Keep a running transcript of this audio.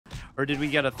Or did we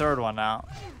get a third one now?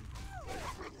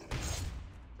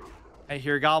 I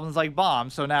hear goblins like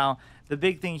bombs. So now the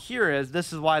big thing here is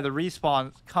this is why the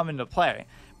respawns come into play.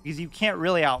 Because you can't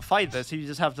really outfight this. You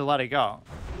just have to let it go.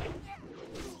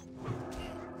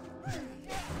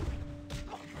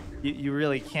 You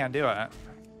really can't do it.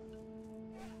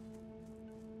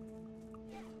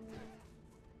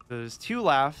 There's 2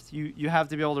 left. You have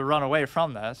to be able to run away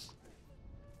from this.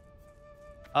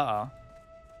 Uh-oh.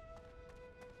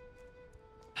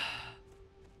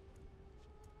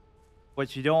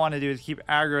 What you don't want to do is keep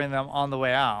aggroing them on the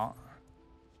way out.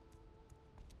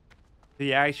 So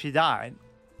you actually died.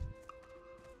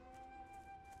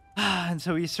 And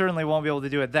so we certainly won't be able to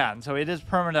do it then. So it is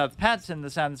permadeath pets in the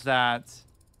sense that...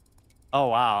 Oh,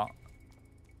 wow.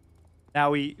 Now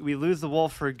we lose the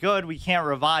wolf for good. We can't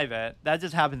revive it. That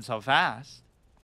just happened so fast.